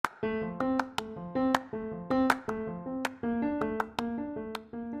The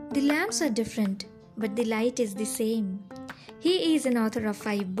lamps are different, but the light is the same. He is an author of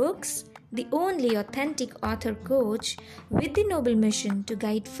 5 books, the only authentic author coach with the noble mission to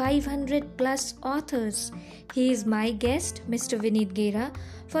guide 500 plus authors. He is my guest, Mr. Vineet Gera,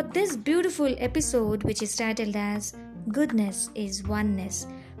 for this beautiful episode, which is titled as Goodness is Oneness.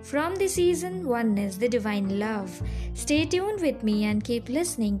 From the season Oneness, the Divine Love. Stay tuned with me and keep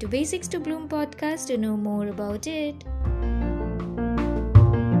listening to Basics to Bloom podcast to know more about it.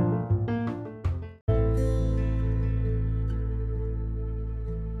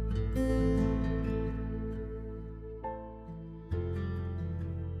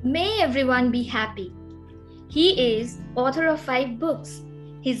 May everyone be happy. He is author of 5 books.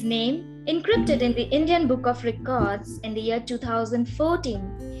 His name encrypted in the Indian Book of Records in the year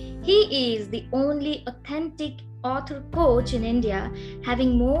 2014. He is the only authentic author coach in India,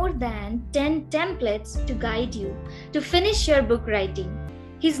 having more than 10 templates to guide you to finish your book writing.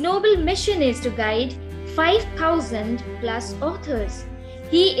 His noble mission is to guide 5,000 plus authors.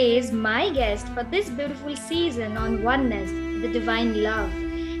 He is my guest for this beautiful season on Oneness, the Divine Love.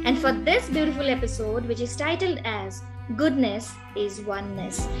 And for this beautiful episode, which is titled as Goodness is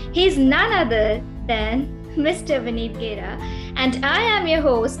Oneness, he is none other than Mr. Vineet Gera, and I am your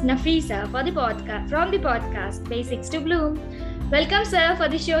host Nafisa for the podcast from the podcast Basics to Bloom. Welcome, sir, for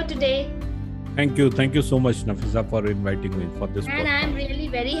the show today. Thank you so much, Nafisa, for inviting me for this. And I'm really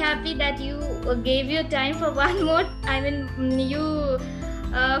very happy that you gave your time for one more. You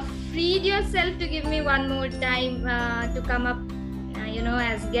freed yourself to give me one more time to come up.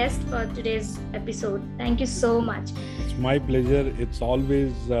 As guest for today's episode. Thank you so much. It's my pleasure. It's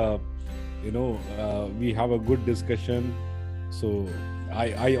always, we have a good discussion. So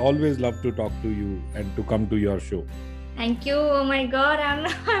I always love to talk to you and to come to your show. Thank you. Oh my God, I'm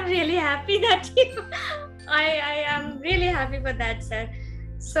really happy that I am really happy for that, sir.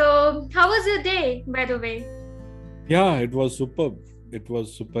 So, how was your day, by the way? Yeah, it was superb. It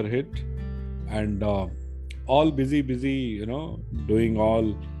was super hit, and all busy, doing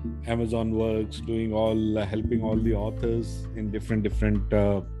all Amazon works, doing all helping all the authors in different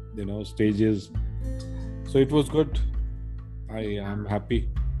stages. So it was good. I am happy.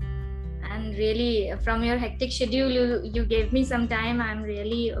 And really, from your hectic schedule, you gave me some time. I'm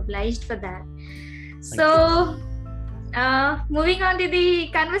really obliged for that. So, moving on to the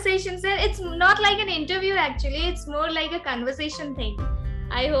conversation, sir. It's not like an interview actually. It's more like a conversation thing.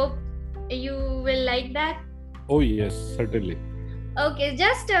 I hope you will like that. Oh yes, certainly. Okay,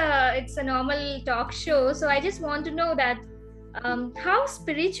 it's a normal talk show. So I just want to know that how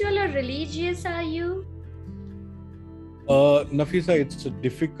spiritual or religious are you? Nafisa, it's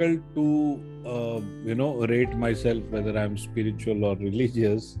difficult to rate myself whether I'm spiritual or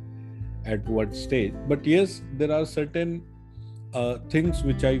religious at what stage. But yes, there are certain things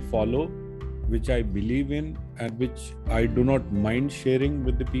which I follow, which I believe in, and which I do not mind sharing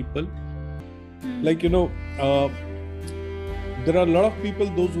with the people. Like, there are a lot of people,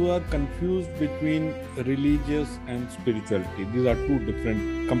 those who are confused between religious and spirituality. These are two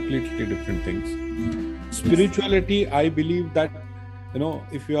completely different things. Spirituality, I believe that,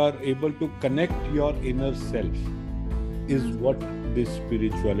 if you are able to connect your inner self, is what this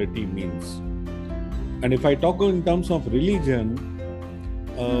spirituality means. And if I talk in terms of religion,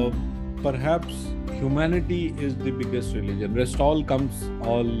 perhaps humanity is the biggest religion. Rest all comes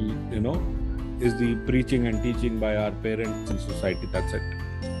is the preaching and teaching by our parents and society. That's it.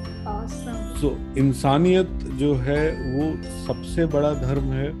 Awesome. So इंसानियत जो है वो सबसे बड़ा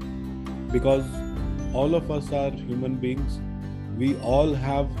धर्म है, because all of us are human beings. We all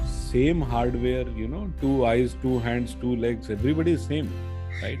have same hardware, 2 eyes, 2 hands, 2 legs. Everybody is same,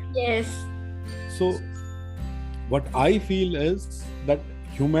 right? Yes. So what I feel is that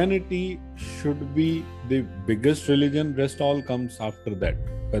humanity should be the biggest religion. Rest all comes after that.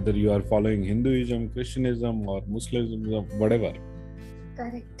 Whether you are following Hinduism, Christianism, or Muslimism, whatever.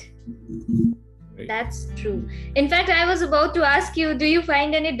 Correct. Right. That's true. In fact, I was about to ask you, do you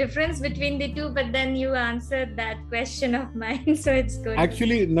find any difference between the two? But then you answered that question of mine, so it's good.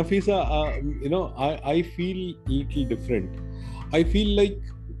 Actually, Nafisa, I feel little different. I feel like,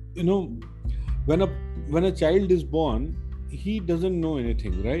 when a child is born, he doesn't know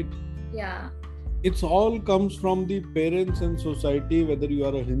anything, right? Yeah. It's all comes from the parents and society, whether you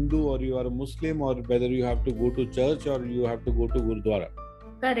are a Hindu or you are a Muslim, or whether you have to go to church or you have to go to Gurdwara.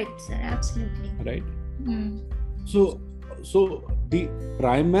 Correct, sir. Absolutely. Right? So the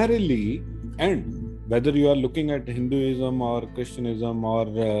primarily, and whether you are looking at Hinduism or Christianism or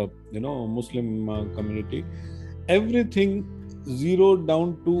Muslim community, everything zeroed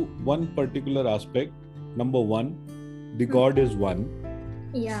down to one particular aspect. Number one, the God is one.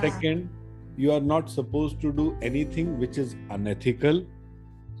 Yeah. Second, you are not supposed to do anything which is unethical,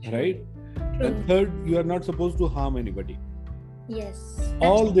 right? True. And third, you are not supposed to harm anybody. Yes.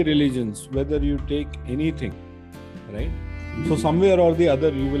 All the religions, whether you take anything, right? So somewhere or the other,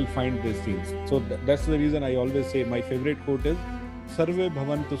 you will find these things. So that's the reason I always say my favorite quote is Sarve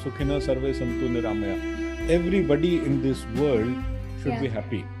bhavantu sukhina, sarve santu niramaya. Everybody in this world should be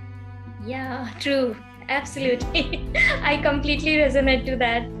happy. Yeah, true. Absolutely. I completely resonate to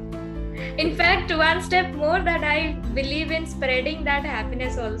that. In fact, one step more that I believe in spreading that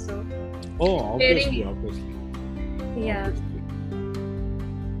happiness also. Oh, obviously. Yeah. Obviously.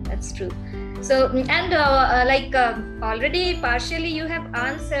 That's true. So, and already partially you have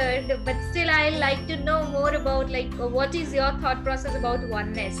answered, but still I like to know more about what is your thought process about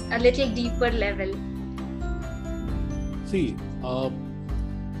oneness, a little deeper level. See,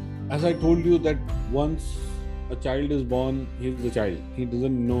 as I told you that once a child is born, he's a child. He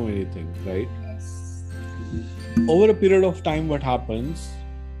doesn't know anything, right? Yes. Over a period of time, what happens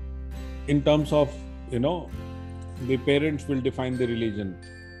in terms of, the parents will define the religion.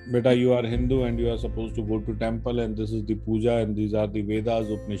 Beta, you are Hindu and you are supposed to go to temple and this is the puja and these are the Vedas,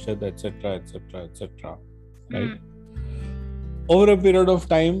 Upanishad, etc., etc., etc. Right? Over a period of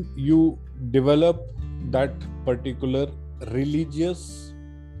time, you develop that particular religious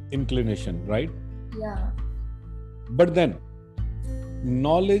inclination, right? Yeah. But then,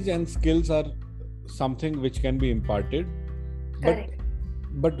 knowledge and skills are something which can be imparted. Correct.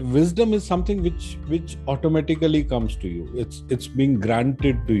 But wisdom is something which automatically comes to you. It's being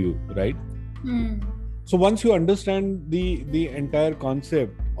granted to you, right? So once you understand the entire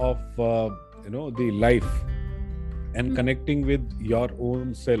concept of the life and connecting with your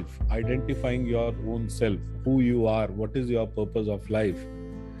own self, identifying your own self, who you are, what is your purpose of life,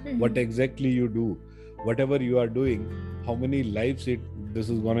 what exactly you do, whatever you are doing, how many lives this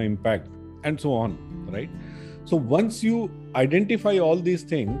is going to impact, and so on, right? So once you identify all these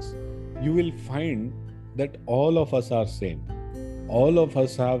things, you will find that all of us are same. All of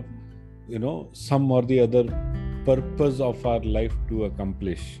us have, some or the other purpose of our life to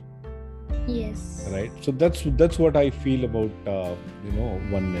accomplish. Yes. Right. So that's what I feel about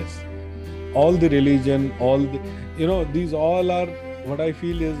oneness. All the religion, all the these all are what I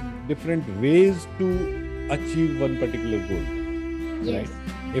feel is different ways to achieve one particular goal. Yes.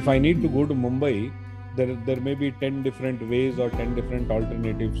 Right. If I need to go to Mumbai, there may be 10 different ways or 10 different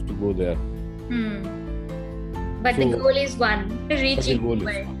alternatives to go there. But the goal is one, reaching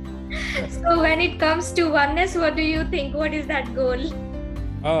Mumbai. Yeah. So when it comes to oneness, what do you think? What is that goal?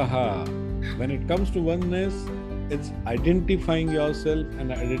 When it comes to oneness, it's identifying yourself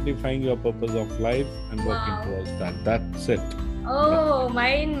and identifying your purpose of life and working towards that. That's it. Oh,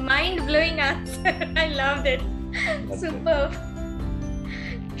 mind-blowing answer. I loved it. Superb.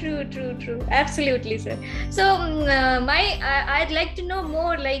 True. Absolutely, sir. So, I'd like to know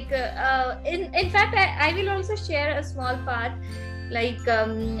more. In fact, I will also share a small part.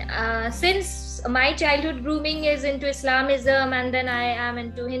 Since my childhood grooming is into Islamism, and then I am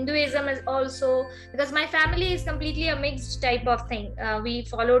into Hinduism also, because my family is completely a mixed type of thing. We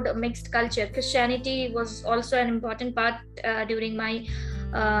followed a mixed culture. Christianity was also an important part during my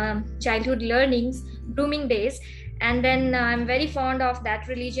childhood learnings, grooming days. And then I'm very fond of that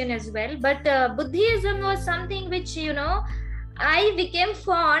religion as well. But Buddhism was something which, I became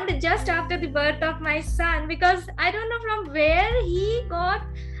fond just after the birth of my son, because I don't know from where he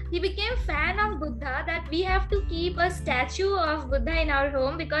became fan of Buddha, that we have to keep a statue of Buddha in our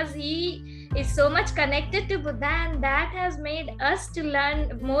home because he is so much connected to Buddha, and that has made us to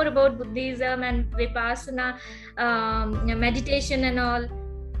learn more about Buddhism and Vipassana, meditation and all.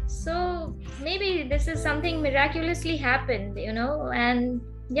 So maybe this is something miraculously happened, and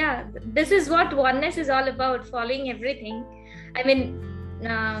yeah, this is what oneness is all about, following everything. I mean,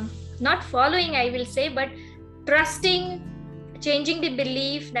 not following, I will say, but trusting, changing the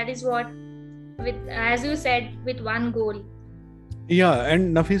belief. That is what, as you said, with one goal. Yeah,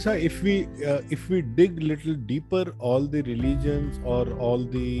 and Nafisa, if we dig little deeper, all the religions or all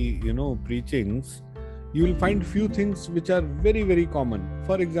the preachings, you will find few things which are very, very common.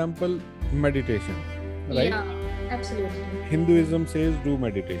 For example, meditation, right? Yeah, absolutely. Hinduism says do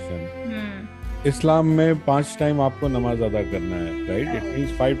meditation. Islam में 5 times आपको नमाज अदा करना है, right? It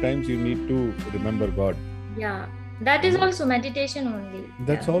means 5 times you need to remember God. Yeah, that is also meditation only.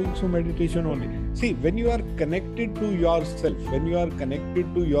 That's also meditation only. See, when you are connected to yourself, when you are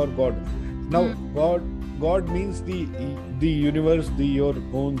connected to your God, now God means the universe, your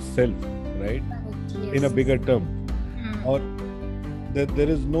own self, right? Yes. In a bigger term, or that there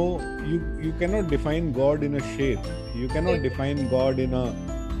is no, you cannot define God in a shape. You cannot define God in a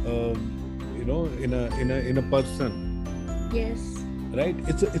in a person. Yes. Right?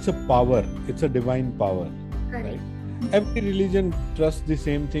 It's a power. It's a divine power. Correct. Right? Every religion trusts the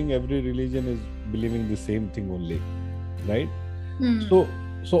same thing. Every religion is believing the same thing only. Right? So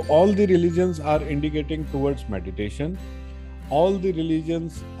all the religions are indicating towards meditation. All the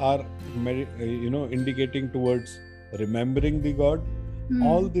religions are indicating towards remembering the God.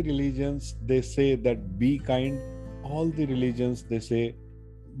 All the religions, they say that be kind. All the religions, they say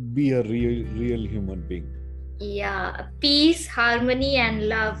be a real human being. Yeah, peace, harmony, and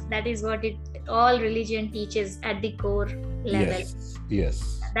love. That is what all religion teaches at the core level.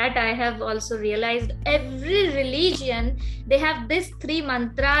 Yes. That I have also realized. Every religion, they have these 3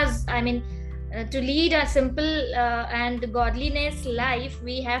 mantras. I mean, to lead a simple and godliness life,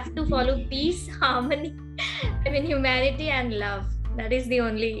 we have to follow peace, harmony, humanity and love. That is the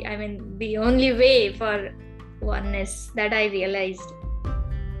only way for oneness, that I realized.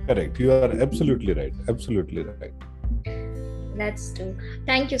 Correct. You are absolutely right. Absolutely right. That's true.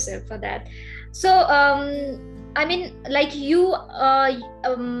 Thank you, sir, for that. So, like you,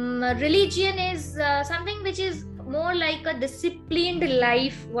 religion is something which is more like a disciplined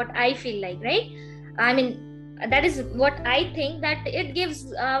life, what I feel like, right? That is what I think, that it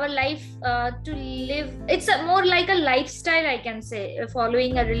gives our life to live. It's more like a lifestyle, I can say,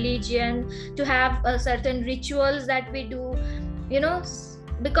 following a religion, to have certain rituals that we do,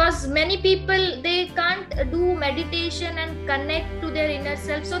 because many people, they can't do meditation and connect to their inner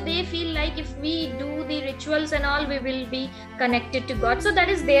self, so they feel like if we do the rituals and all, we will be connected to God. So that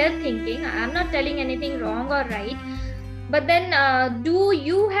is their thinking. I'm not telling anything wrong or right. But then do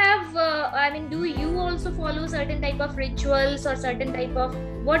you have do you also follow certain type of rituals or certain type of,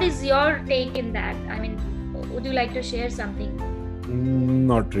 what is your take in that? Would you like to share something?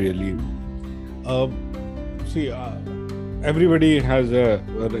 Not really. Everybody has a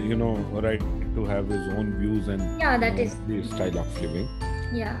right to have his own views and that is the style of living.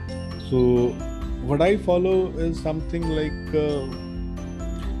 Yeah. So what I follow is something like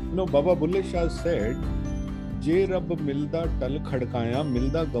Baba Bulle Shah said, "Je Rab milda tal khadkaya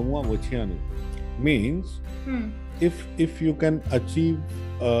milda gawa vachiyanu." Means if you can achieve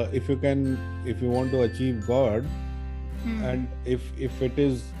if you want to achieve God, and if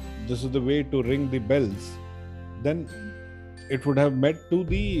this is the way to ring the bells, then it would have met to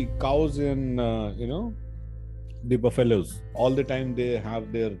the cows and the buffaloes. All the time they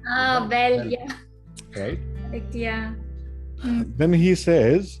have their bell, yeah. Right? Yeah. Then he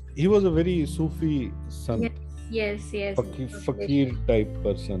says, he was a very Sufi son. Yes. Fakir type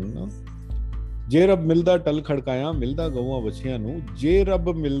person. No? Je Rab milda tal khadkaya milda gawa vachhiya nu, je Rab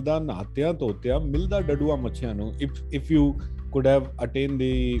milda nahatya totya milda dadua machhiya nu. If you could have attained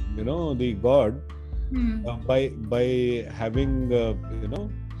the the God by having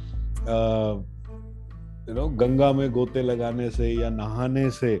Ganga में गोते लगाने से या नहाने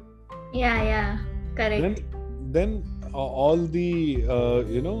से, correct. Then all the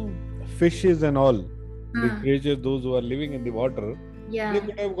fishes and all the creatures, those who are living in the water, they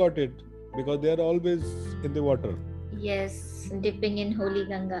could have got it because they are always in the water. Yes, dipping in holy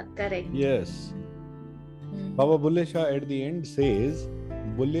Ganga. Correct. Yes. Baba Bulle Shah at the end says,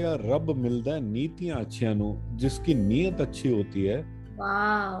 बोलिया रब मिलता है नीतियां अच्छियां नु, जिसकी नीयत अच्छी होती है,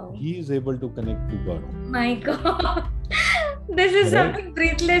 wow, he is able to connect to God. My God, this is something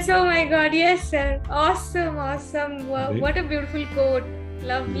breathless. Oh my God, yes sir, awesome. Wow. What a beautiful quote.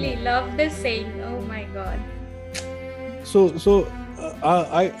 Lovely. Love this saying. Oh my God. So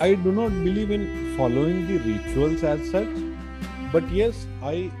I do not believe in following the rituals as such, but yes,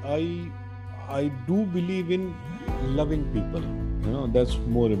 I do believe in loving people. That's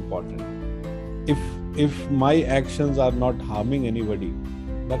more important. If my actions are not harming anybody,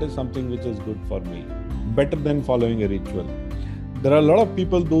 that is something which is good for me, better than following a ritual. There are a lot of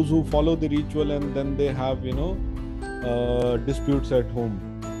people, those who follow the ritual and then they have disputes at home.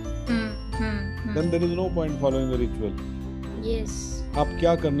 Then there is no point following a ritual. Yes. आप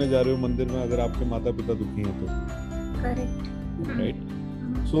क्या करने जा रहे हो मंदिर में अगर आपके माता पिता दुखी हैं तो? Correct. Right.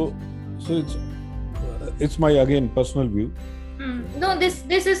 So it's my again personal view. No,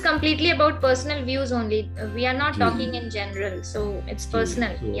 this is completely about personal views only. We are not talking in general, so it's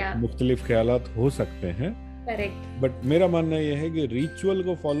personal. Yeah. मुख्तलिफ ख्यालात हो सकते हैं. Correct. But मेरा मानना ये है कि रिचुअल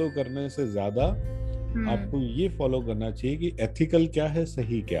को फॉलो करने से ज्यादा आपको ये फॉलो करना चाहिए कि एथिकल क्या है,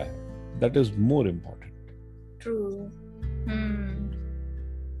 सही क्या है. That is more important. True.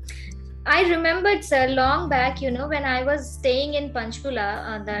 I remembered, sir, long back, when I was staying in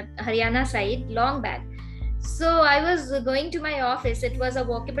Panchkula, that Haryana side, long back. So I was going to my office. It was a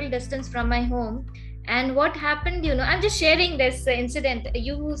walkable distance from my home. And what happened, I'm just sharing this incident.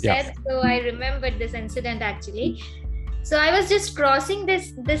 You Yeah. said, so I remembered this incident actually. So I was just crossing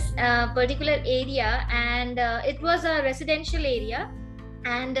this particular area, and it was a residential area.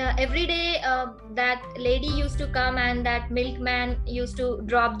 And every day that lady used to come, and that milkman used to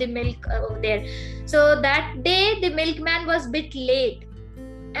drop the milk over there. So that day the milkman was a bit late,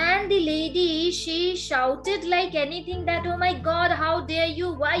 and the lady, she shouted like anything that, oh my god, how dare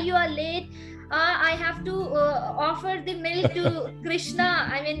you, why you are late, I have to offer the milk to Krishna,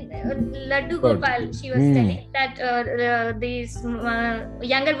 I mean Laddu Gopal. She was telling that this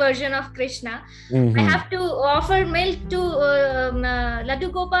younger version of Krishna. I have to offer milk to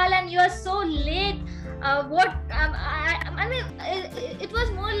Laddu Gopal, and you are so late. I mean, it was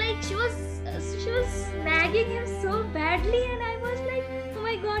more like she was nagging him so badly, and I was like, oh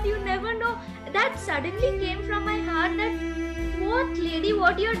my god, you never know. That suddenly came from my heart that, what lady,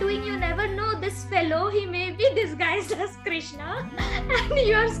 what you're doing, you never know. This fellow, he may be disguised as Krishna, and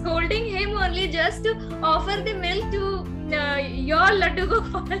you are scolding him only just to offer the milk to your Laddu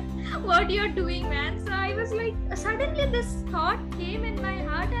Gopal. What you're doing, man? So I was like, suddenly this thought came in my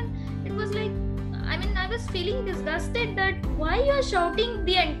heart, and it was like, I mean, I was feeling disgusted that why you are shouting,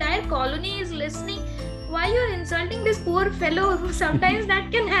 the entire colony is listening, why you're insulting this poor fellow. Sometimes that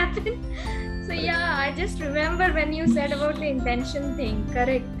can happen. So yeah, I just remember when you said about the intention thing.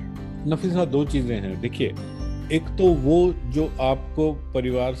 Correct. Nafisa, दो चीजें हैं. देखिए, एक तो वो जो आपको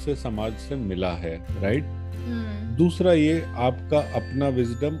परिवार से, समाज से मिला है, राइट? दूसरा ये आपका अपना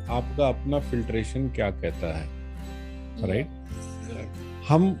विजडम, आपका अपना फिल्ट्रेशन क्या कहता है, राइट?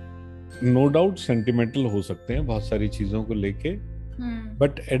 हम नो डाउट सेंटिमेंटल हो सकते हैं बहुत सारी चीजों को लेके,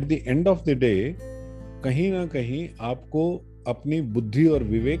 but at the end of the day कहीं ना कहीं आपको अपनी बुद्धि और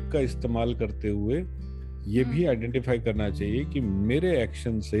विवेक का इस्तेमाल करते हुए ये भी आइडेंटिफाई करना चाहिए कि मेरे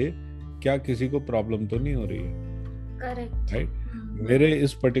एक्शन से क्या किसी को प्रॉब्लम तो नहीं हो रही है, करेक्ट, राइट? मेरे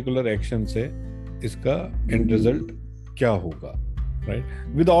इस पर्टिकुलर एक्शन से इसका एंड रिजल्ट क्या होगा, right?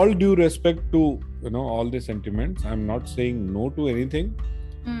 With all due respect to all the sentiments, I am not saying no to anything.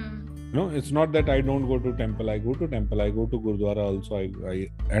 No, it's not that I don't go to temple. I go to temple. I go to Gurdwara also.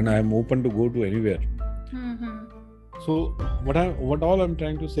 And I am open to go to anywhere. So what all I'm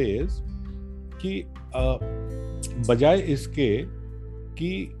trying to say is कि बजाय इसके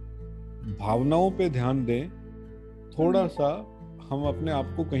कि भावनाओं पे ध्यान दें, थोड़ा सा हम अपने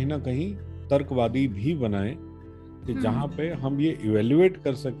आप को कहीं ना कहीं तर्कवादी भी बनाएं कि जहाँ पे हम ये इवेल्युएट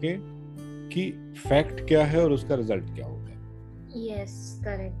कर सकें कि फैक्ट क्या है और उसका रिजल्ट क्या होगा. Yes,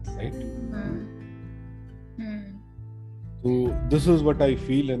 correct. Right? So this is what I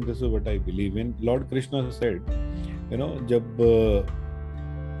feel and this is what I believe in. Lord Krishna said, जब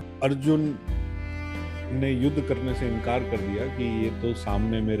अर्जुन ने युद्ध करने से इनकार कर दिया कि ये तो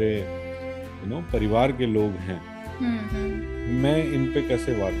सामने मेरे परिवार के लोग हैं, मैं इन पे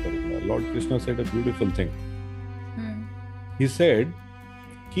कैसे वार करूंगा. Lord Krishna said a beautiful thing. He said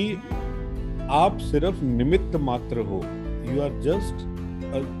कि आप सिर्फ निमित्त मात्र हो. You are just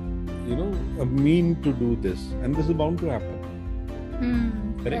a mean to do this, and this is bound to happen.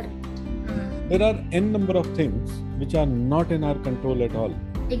 Correct? There are n number of things which are not in our control at all.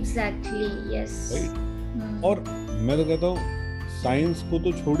 Exactly, yes. Right? और मैं तो कहता हूँ science को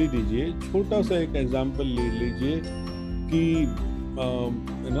तो छोड़ ही दीजिए, छोटा सा एक एग्जांपल ले लीजिए कि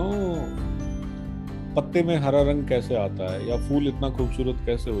पत्ते में हरा रंग कैसे आता है या फूल इतना खूबसूरत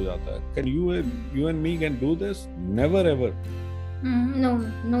कैसे हो जाता है. Can you and me can do this? Never ever.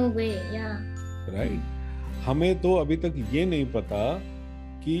 No way, yeah. Right? हमें तो अभी तक ये नहीं पता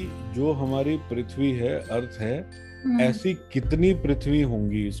कि जो हमारी पृथ्वी है, अर्थ है, ऐसी कितनी पृथ्वी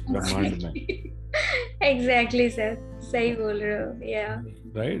होंगी इस ब्रह्मांड में. Exactly, sir. सही बोल रहे हो. Yeah.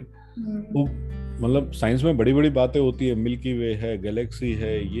 Right? तो मतलब साइंस में बड़ी बड़ी बातें होती है, मिल्की वे है, गैलेक्सी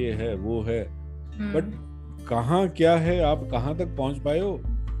है, ये है, वो है, बट कहाँ क्या है, आप कहाँ तक पहुंच पाए हो,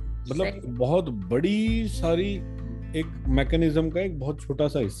 मतलब बहुत बड़ी सारी एक मैकेनिज्म का एक बहुत छोटा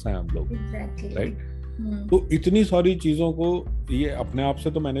सा हिस्सा है हम लोग. राइट? तो इतनी सारी चीजों को ये अपने आप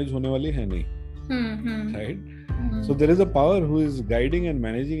से तो मैनेज होने वाली है नहीं. Right? So there is a power who is guiding and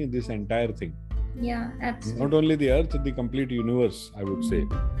managing this entire thing. Not only the earth, the complete universe, I would say.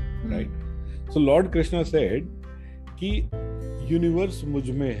 Right? So Lord Krishna said कि यूनिवर्स मुझ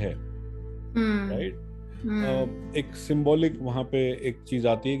में है. Right? एक symbolic वहां पे एक चीज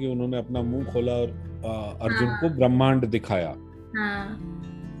आती है कि उन्होंने अपना मुंह खोला और अर्जुन को ब्रह्मांड दिखाया.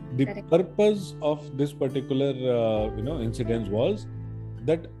 The purpose of this particular incident was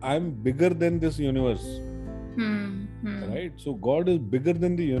that I am bigger than this universe. Right? So God is bigger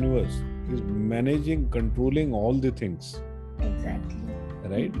than the universe. he's managing, controlling all the things. Exactly.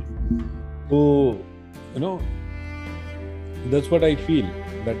 Right? So, you know, that's what I feel,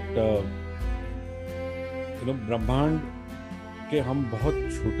 that you know, ब्रह्मांड के हम बहुत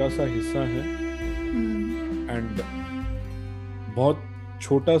छोटा सा हिस्सा हैं, and बहुत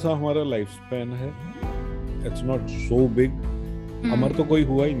छोटा सा हमारा लाइफ स्पैन है. It's not so big. अमर तो कोई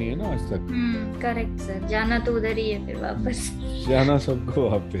हुआ ही नहीं है ना आज तक. Correct sir. जाना तो उधर ही है, फिर वापस जाना सबको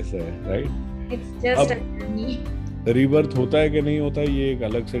वापस है. Right? It's just a journey. Rebirth होता है कि नहीं होता, ये एक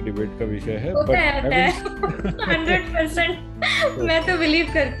अलग से डिबेट का विषय है. होता है 100%. मैं तो बिलीव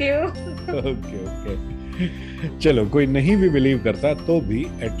करती हूँ. ओके. चलो, कोई नहीं भी बिलीव करता तो भी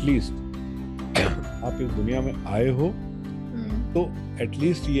एटलीस्ट आप इस दुनिया में आए हो तो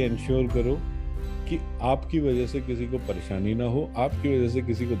एटलीस्ट ये इंश्योर करो कि आपकी वजह से किसी को परेशानी ना हो, आपकी वजह से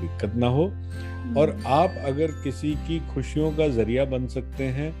किसी को दिक्कत ना हो, और आप अगर किसी की खुशियों का जरिया बन सकते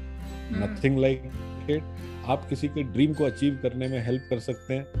हैं, नथिंग लाइक इट. आप किसी के ड्रीम को अचीव करने में हेल्प कर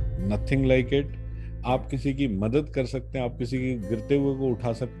सकते हैं, नथिंग लाइक इट. आप किसी की मदद कर सकते हैं, आप किसी की गिरते हुए को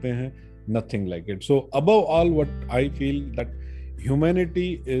उठा सकते हैं, nothing like it. So above all what I feel that humanity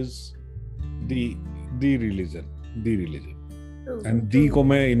is the religion. And दी को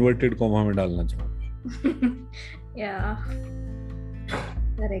मैं इन्वर्टेड कॉमा में डालना चाहूंगा. Yeah,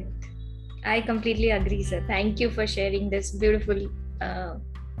 correct. I completely agree, sir. Thank you for sharing this beautiful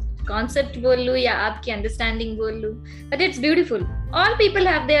concept बोल लूँ या आपकी understanding बोल लूँ, but it's beautiful. All people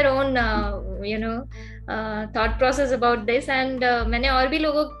have their own thought process about this, and मैंने और भी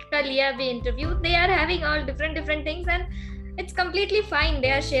लोगों का लिया अभी interview. They are having all different things, and it's completely fine.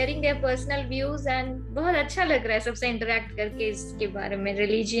 They are sharing their personal views, and बहुत अच्छा लग रहा है सबसे interact करके इसके बारे में.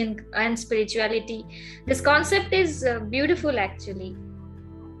 Religion and spirituality, this concept is beautiful actually.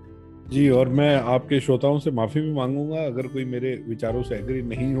 जी, और मैं आपके श्रोताओं से माफी भी मांगूंगा अगर कोई मेरे विचारों से एग्री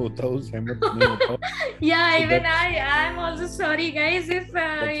नहीं होता हो, सहमत नहीं होता हो. Yeah, so even I'm also sorry guys if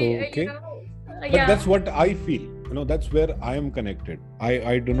that's okay. But yeah, that's what I feel. You know, that's where I am connected.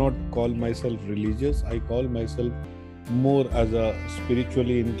 I do not call myself religious. I call myself more as a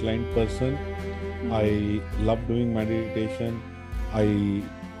spiritually inclined person. I love doing meditation. I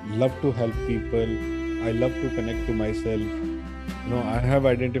love to help people. I love to connect to myself. You know, I have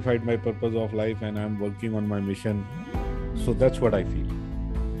identified my purpose of life and I'm working on my mission. So that's what I feel.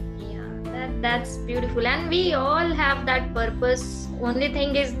 Yeah, that's beautiful. And we all have that purpose. Only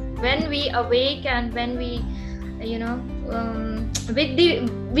thing is when we awake and when we,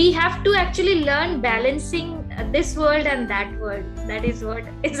 we have to actually learn balancing this world and that world. That is what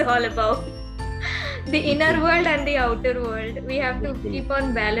it's all about. The inner world and the outer world. We have to keep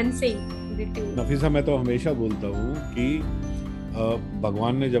on balancing the two. Nafisa, मैं तो हमेशा बोलता हूँ कि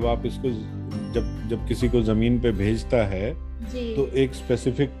भगवान ने जब आप इसको जब किसी को जमीन पे भेजता है तो एक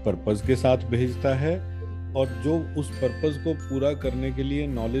स्पेसिफिक पर्पस के साथ भेजता है, और जो उस पर्पस को पूरा करने के लिए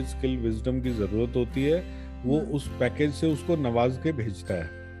नॉलेज, स्किल, विजडम की जरूरत होती है, वो उस पैकेज से उसको नवाज के भेजता है.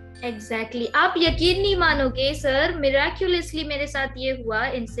 Exactly. आप यकीन नहीं मानोगे सर, miraculously मेरे साथ ये हुआ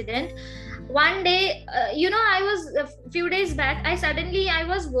incident. One day, I was a few days back, I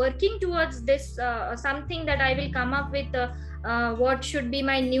was working towards this something that I will come up with what should be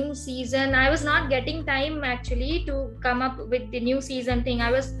my new season. I was not getting time actually to come up with the new season thing.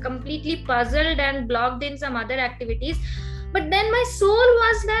 I was completely puzzled and blocked in some other activities. But then my soul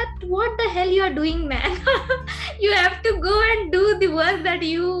was that, what the hell you are doing, man? You have to go and do the work that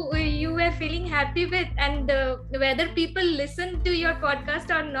you were feeling happy with, and whether people listen to your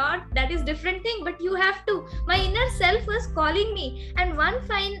podcast or not, that is different thing, but you have to. My inner self was calling me, and one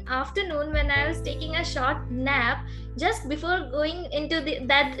fine afternoon when I was taking a short nap, just before going into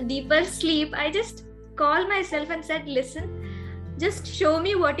that deeper sleep, I just called myself and said, listen, just show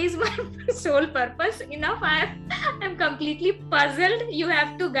me what is my soul purpose. Enough, I'm completely puzzled. You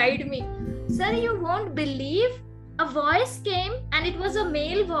have to guide me. Sir, you won't believe, a voice came and it was a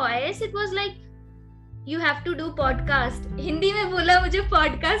male voice. It was like, you have to do podcast. Hindi में बोला मुझे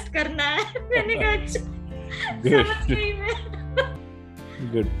podcast करना है. मैंने कहा अच्छा, समझ गई मैं.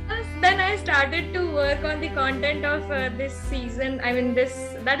 Good. Then I started to work on the content of this season. I mean,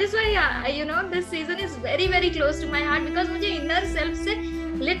 that is why this season is very, very close to my heart, because मुझे inner self से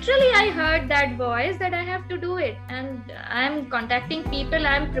literally I heard that voice that I have to do it, and I'm contacting people.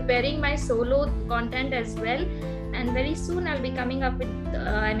 I'm preparing my solo content as well, and very soon I'll be coming up with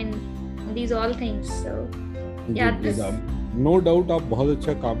these all things. So yeah, no doubt आप बहुत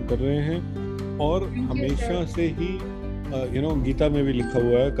अच्छा काम कर रहे हैं, और हमेशा से ही गीता में भी लिखा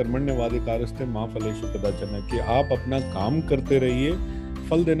हुआ है, कर्मण्येवाधिकारस्ते मा फलेषु कदाचन, कि आप अपना काम करते रहिए,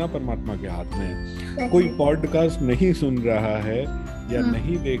 फल देना परमात्मा के हाथ में है. कोई पॉडकास्ट नहीं सुन रहा है या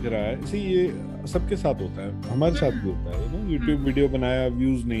नहीं देख रहा है, इसी ये सबके साथ होता है, हमारे साथ भी होता है, YouTube वीडियो बनाया,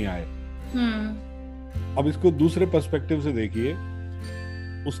 व्यूज नहीं आए। अब इसको दूसरे पर्सपेक्टिव से देखिए,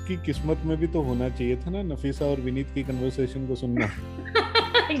 उसकी किस्मत में भी तो होना चाहिए था ना नफीसा और विनीत की कन्वर्सेशन को सुनना।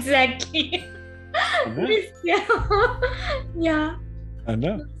 एग्जैक्टली। है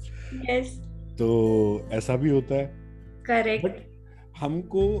ना? यस। तो ऐसा भी होता है। करेक्ट। बट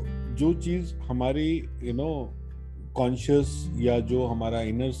हमको जो चीज हमारी कॉन्शियस या जो हमारा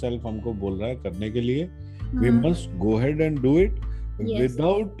इनर सेल्फ हमको बोल रहा है करने के लिए, we must go ahead and do it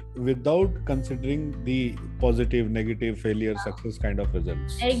without considering the positive, negative, failure, success kind of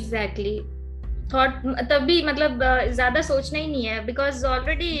results. Exactly. Thought तभी मतलब ज्यादा सोचना ही नहीं है, because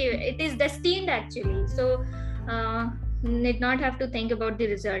already it is destined actually. So need not have to think about the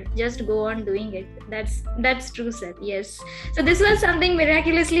result. Just go on doing it. That's true, sir. Yes. So this was something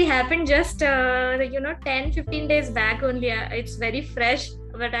miraculously happened just 10-15 days back only. It's very fresh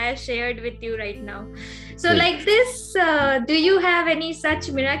what I have shared with you right now. So like this, do you have any such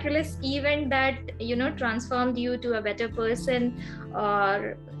miraculous event that transformed you to a better person,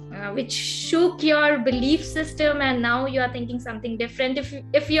 or which shook your belief system and now you are thinking something different?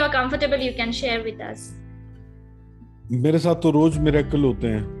 If you are comfortable, you can share with us. मेरे साथ तो रोज miracle होते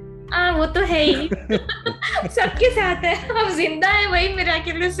हैं। वो तो है ही। सबके साथ है, हम जिंदा हैं, वही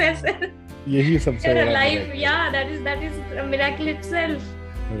मिरेकुलस है सर। यही सबसे बड़ा लाइफ, या that is a miracle itself.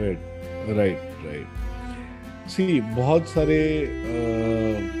 Right. See बहुत सारे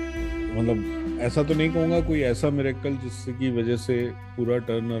मतलब ऐसा तो नहीं कहूँगा कोई ऐसा मिरेकल जिससे की वजह से पूरा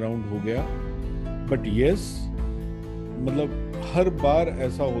टर्न अराउंड हो गया, बट यस मतलब हर बार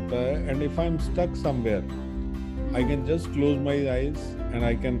ऐसा होता है। And if I am stuck somewhere, I can just close my eyes and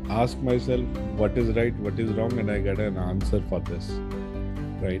I can ask myself what is right, what is wrong, and I get an answer for this,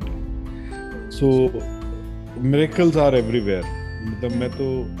 right? So miracles are everywhere. मतलब मैं तो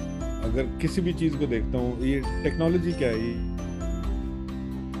अगर किसी भी चीज को देखता हूँ, ये टेक्नोलॉजी क्या है,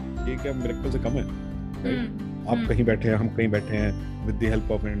 ये क्या मिरेकल से कम है? आप कहीं बैठे हैं, हम कहीं बैठे हैं, with the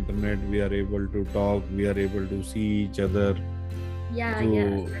help of internet we are able to talk, we are able to see each other.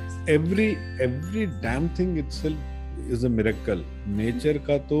 Every damn thing itself is a miracle. Nature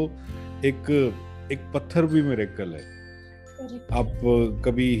का तो एक पत्थर भी मिरेकल है। आप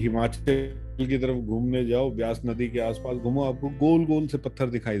कभी हिमाचल की तरफ घूमने जाओ, ब्यास नदी के आसपास घूमो, आपको गोल गोल से पत्थर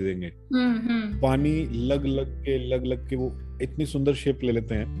दिखाई देंगे। पानी लग लग के वो इतनी सुंदर शेप ले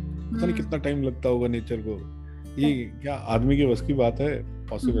लेते हैं, पता नहीं कितना टाइम लगता होगा नेचर को। ये क्या आदमी के बस की बात है?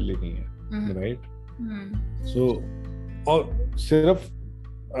 पॉसिबल ही नहीं है, राइट? सो और सिर्फ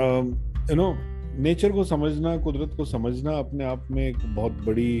नेचर को समझना, कुदरत को समझना अपने आप में एक बहुत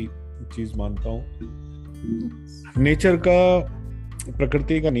बड़ी चीज मानता हूँ। नेचर का,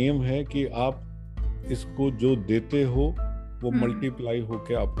 प्रकृति का नियम है कि आप इसको जो देते हो वो मल्टीप्लाई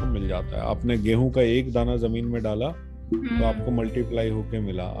होके आपको मिल जाता है। आपने गेहूं का एक दाना जमीन में डाला तो आपको मल्टीप्लाई होके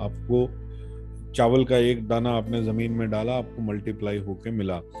मिला। आपको चावल का एक दाना आपने जमीन में डाला, आपको मल्टीप्लाई होके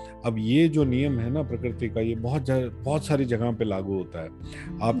मिला। अब ये जो नियम है ना प्रकृति का, ये बहुत सारी जगह पे लागू होता है।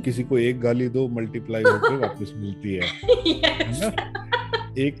 आप किसी को एक गाली दो, मल्टीप्लाई होके वापस मिलती है, ना?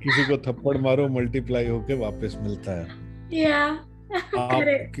 एक किसी को थप्पड़ मारो, मल्टीप्लाई होके वापस मिलता है। आप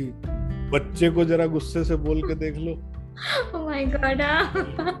बच्चे को जरा गुस्से से बोल के देख लो। Oh my God,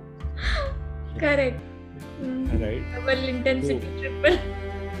 correct. Right. Double intensity, triple.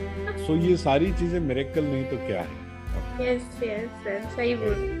 So ये सारी चीजें मिरेकल नहीं तो क्या है? Yes, sir, सही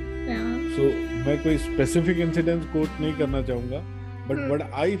बोल। So मैं कोई स्पेसिफिक इंसिडेंट कोट नहीं करना चाहूँगा, but what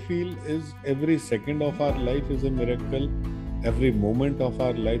I feel is every second of our life is a miracle, every moment of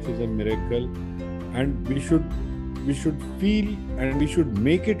our life is a miracle, and we should feel and we should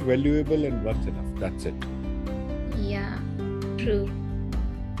make it valuable and worth enough. That's it. Yeah, true.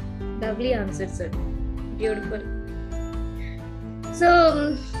 Lovely answer, sir. Beautiful. So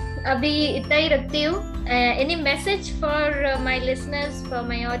अभी इतना ही रखती हूँ। Any message for my listeners, for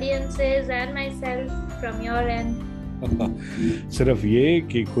my audiences and myself from your end? सिर्फ ये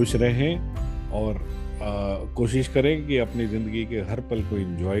कि खुश रहें और कोशिश करें कि अपनी जिंदगी के हर पल को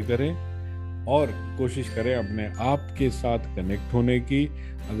एंजॉय करें, और कोशिश करें अपने आप के साथ कनेक्ट होने की।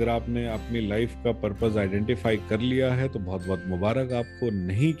 अगर आपने अपनी लाइफ का पर्पस आइडेंटिफाई कर लिया है तो बहुत बहुत मुबारक। आपको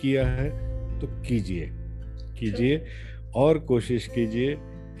नहीं किया है तो कीजिए और कोशिश कीजिए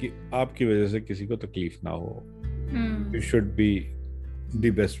कि आपकी वजह से किसी को तकलीफ ना हो। You should be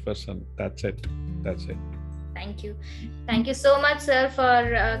the best person. That's it. Thank you so much, sir, for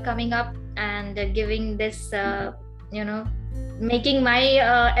coming up and giving this making my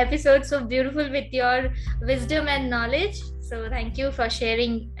episode so beautiful with your wisdom and knowledge. So thank you for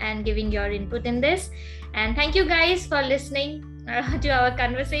sharing and giving your input in this, and thank you guys for listening. to our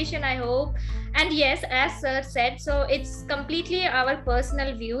conversation, I hope. And yes, as sir said, so it's completely our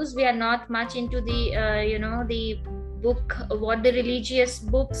personal views. We are not much into the book, what the religious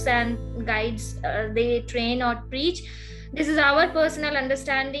books and guides they train or preach. This is our personal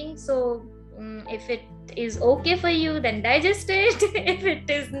understanding. So if it is okay for you, then digest it. If it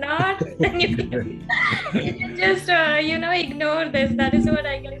is not, then you can just ignore this. That is what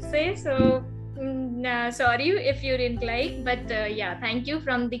I can say. So sorry if you didn't like, but thank you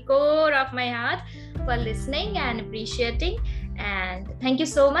from the core of my heart for listening and appreciating. And thank you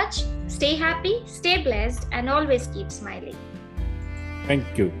so much. Stay happy, stay blessed, and always keep smiling.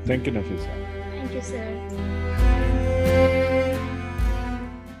 Thank you, Nafisa. Thank you, sir.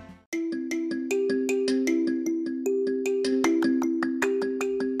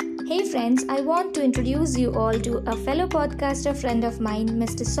 Hey friends, I want to introduce you all to a fellow podcaster friend of mine,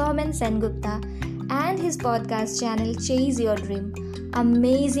 Mr. Soman Sengupta, and his podcast channel Chase Your Dream.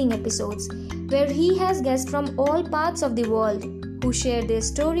 Amazing episodes where he has guests from all parts of the world who share their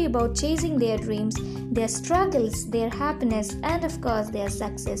story about chasing their dreams, their struggles, their happiness, and of course their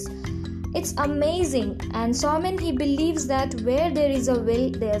success. It's amazing, and Soman, he believes that where there is a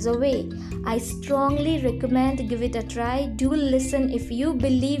will, there's a way. I strongly recommend give it a try. Do listen if you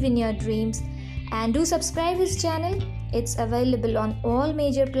believe in your dreams, and do subscribe his channel. It's available on all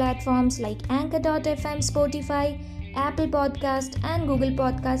major platforms like Anchor.fm, Spotify, Apple Podcast, and Google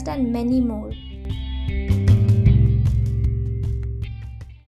Podcast, and many more.